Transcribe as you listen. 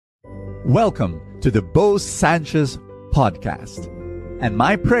Welcome to the Bo Sanchez podcast. And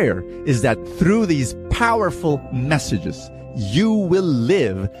my prayer is that through these powerful messages, you will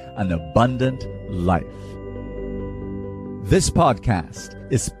live an abundant life. This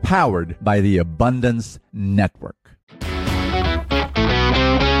podcast is powered by the Abundance Network.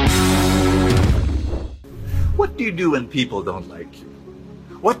 What do you do when people don't like you?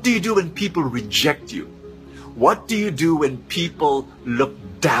 What do you do when people reject you? What do you do when people look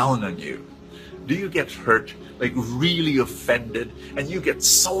down on you? Do you get hurt, like really offended, and you get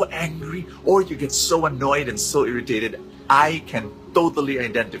so angry, or you get so annoyed and so irritated? I can totally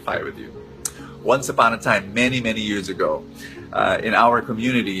identify with you. Once upon a time, many years ago, in our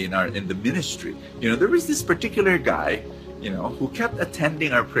community, in the ministry, there was this particular guy, who kept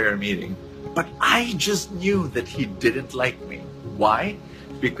attending our prayer meeting, but I just knew that he didn't like me. Why?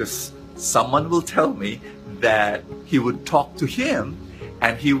 Because someone will tell me that he would talk to him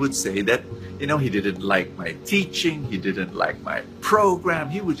and he would say that, he didn't like my teaching, he didn't like my program,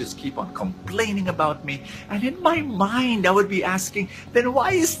 he would just keep on complaining about me. And in my mind, I would be asking, then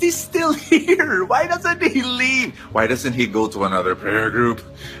why is he still here? Why doesn't he leave? Why doesn't he go to another prayer group?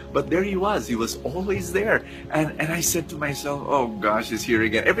 But there he was always there. And I said to myself, oh gosh, he's here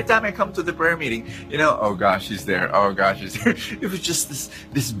again. Every time I come to the prayer meeting, oh gosh, he's there. Oh gosh, he's there. It was just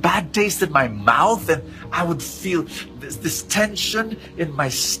this bad taste in my mouth, and I would feel this tension in my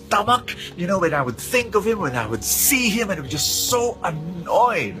stomach, when I would think of him, when I would see him, and I was just so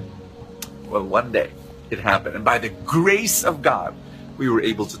annoyed. Well, one day it happened, and by the grace of God, we were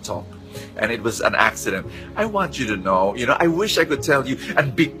able to talk. And it was an accident. I want you to know, I wish I could tell you.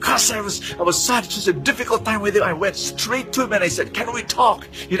 And because I was such a difficult time with him, I went straight to him and I said, can we talk?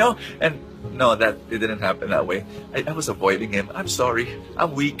 And no, it didn't happen that way. I was avoiding him. I'm sorry.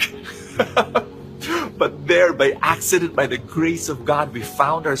 I'm weak. But there, by accident, by the grace of God, we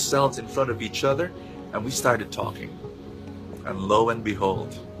found ourselves in front of each other and we started talking. And lo and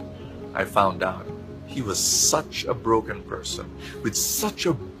behold, I found out he was such a broken person with such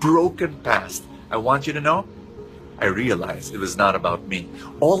a broken past. I want you to know, I realized it was not about me.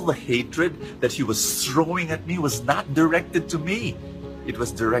 All the hatred that he was throwing at me was not directed to me. It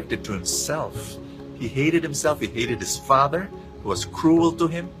was directed to himself. He hated himself. He hated his father, who was cruel to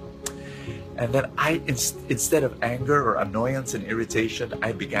him. And then instead of anger or annoyance and irritation,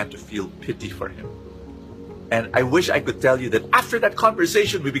 I began to feel pity for him. And I wish I could tell you that after that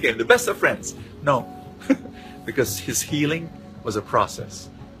conversation, we became the best of friends. No, because his healing was a process.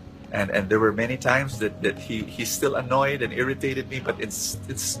 And there were many times that he still annoyed and irritated me, but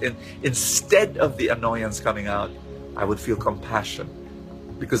instead of the annoyance coming out, I would feel compassion.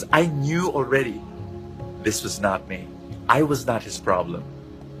 Because I knew already this was not me. I was not his problem.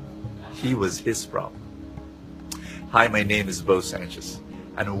 He was his problem. Hi, my name is Bo Sanchez,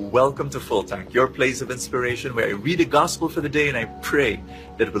 and welcome to Full Tank, your place of inspiration where I read the gospel for the day and I pray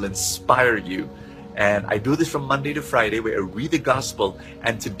that it will inspire you. And I do this from Monday to Friday where I read the gospel,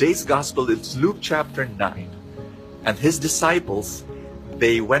 and today's gospel is Luke chapter 9. And his disciples,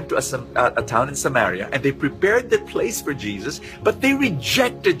 they went to a town in Samaria and they prepared the place for Jesus, but they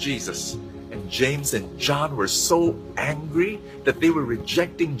rejected Jesus. And James and John were so angry that they were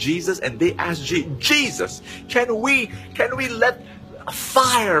rejecting Jesus, and they asked Jesus, can we let a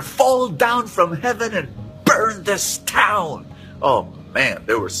fire fall down from heaven and burn this town? Oh man,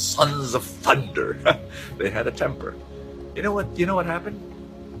 they were sons of thunder. They had a temper. You know what happened?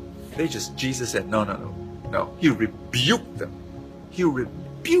 Jesus said, no. He rebuked them.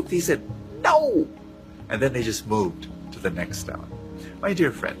 He said, no. And then they just moved to the next town. My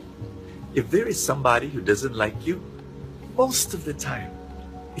dear friend, if there is somebody who doesn't like you, most of the time,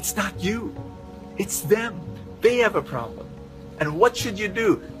 it's not you. It's them. They have a problem. And what should you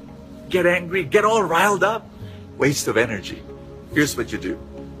do? Get angry? Get all riled up? Waste of energy. Here's what you do.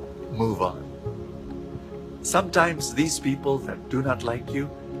 Move on. Sometimes these people that do not like you,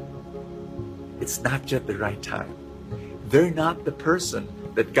 it's not yet the right time. They're not the person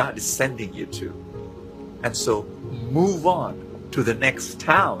that God is sending you to. And so move on to the next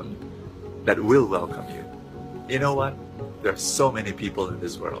town that will welcome you. You know what? There are so many people in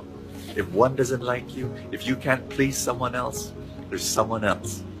this world. If one doesn't like you, if you can't please someone else, there's someone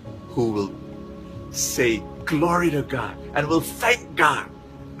else who will say glory to God and will thank God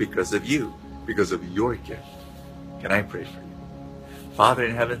because of you, because of your gift. Can I pray for you? Father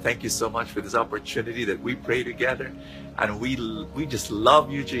in heaven, thank you so much for this opportunity that we pray together. And we just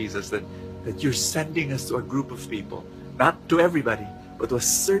love you, Jesus, that you're sending us to a group of people, not to everybody, but to a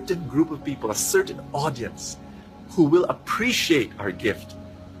certain group of people, a certain audience who will appreciate our gift.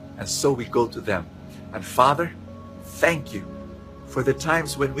 And so we go to them. And Father, thank you for the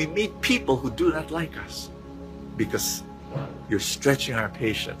times when we meet people who do not like us, because you're stretching our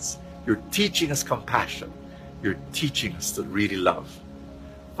patience. You're teaching us compassion. You're teaching us to really love.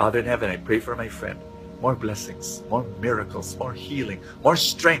 Father in heaven, I pray for my friend. More blessings, more miracles, more healing, more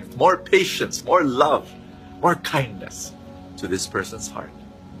strength, more patience, more love, more kindness to this person's heart.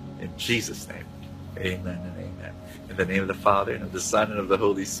 In Jesus' name, amen and amen. In the name of the Father, and of the Son, and of the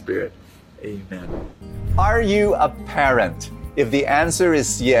Holy Spirit, amen. Are you a parent? If the answer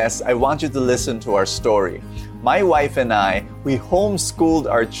is yes, I want you to listen to our story. My wife and I, we homeschooled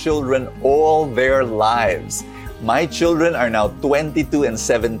our children all their lives. My children are now 22 and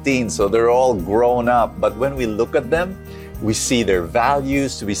 17, so they're all grown up. But when we look at them, we see their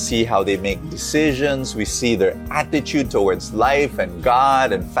values, we see how they make decisions, we see their attitude towards life and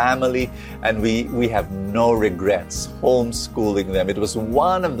God and family, and we have no regrets homeschooling them. It was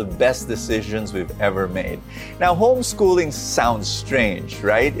one of the best decisions we've ever made. Now, homeschooling sounds strange,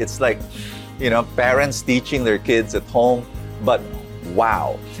 right? It's like, parents teaching their kids at home, but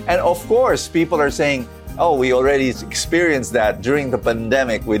wow. And of course, people are saying, oh, we already experienced that during the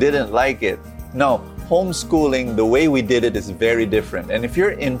pandemic. We didn't like it. No, homeschooling, the way we did it is very different. And if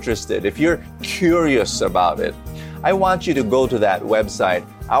you're interested, if you're curious about it, I want you to go to that website.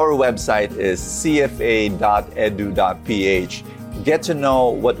 Our website is cfa.edu.ph. Get to know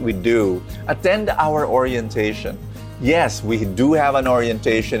what we do. Attend our orientation. Yes, we do have an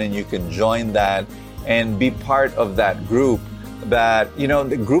orientation, and you can join that and be part of that group. That,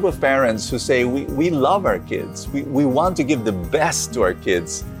 the group of parents who say, we love our kids. We want to give the best to our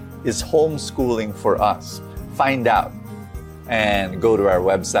kids. Is homeschooling for us? Find out and go to our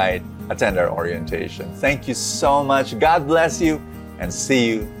website, attend our orientation. Thank you so much. God bless you, and see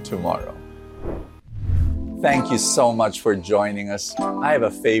you tomorrow. Thank you so much for joining us. I have a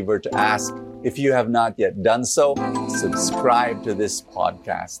favor to ask. If you have not yet done so, subscribe to this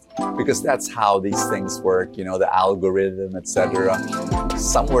podcast, because that's how these things work, the algorithm, etc.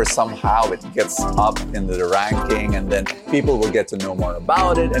 Somewhere, somehow, it gets up into the ranking, and then people will get to know more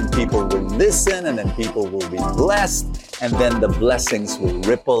about it, and people will listen, and then people will be blessed, and then the blessings will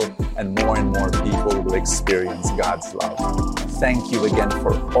ripple, and more people will experience God's love. Thank you again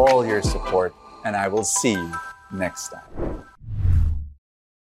for all your support, and I will see you next time.